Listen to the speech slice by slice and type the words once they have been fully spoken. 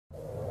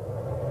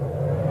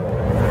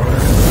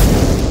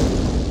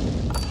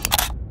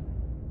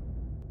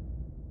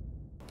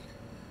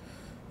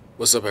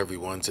What's up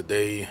everyone?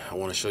 Today I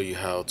want to show you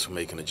how to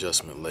make an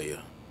adjustment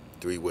layer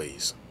 3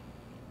 ways.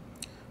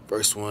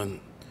 First one,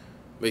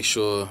 make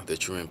sure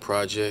that you're in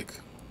project,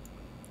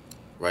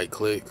 right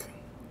click,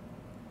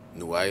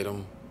 new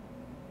item,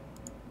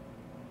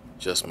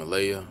 adjustment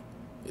layer.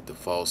 It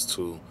defaults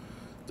to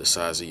the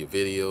size of your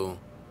video,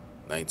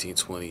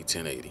 1920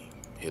 1080.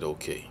 Hit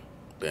OK.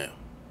 Bam.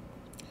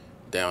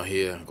 Down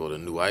here, go to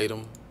new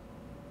item,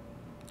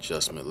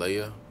 adjustment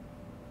layer,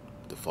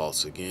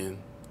 defaults again,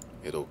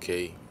 hit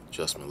OK,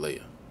 adjustment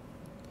layer.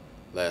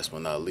 Last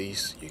but not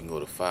least, you can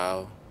go to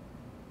File,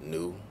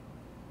 New,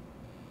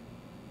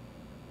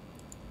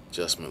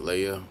 Adjustment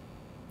Layer,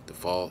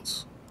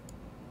 Defaults.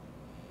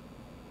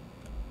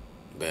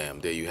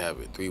 Bam, there you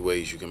have it. 3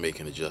 ways you can make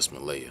an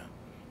adjustment layer.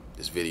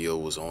 This video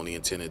was only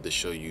intended to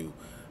show you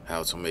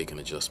how to make an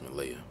adjustment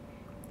layer.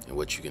 And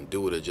what you can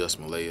do with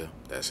adjustment layer,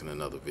 that's in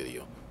another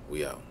video.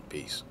 We out.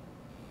 Peace.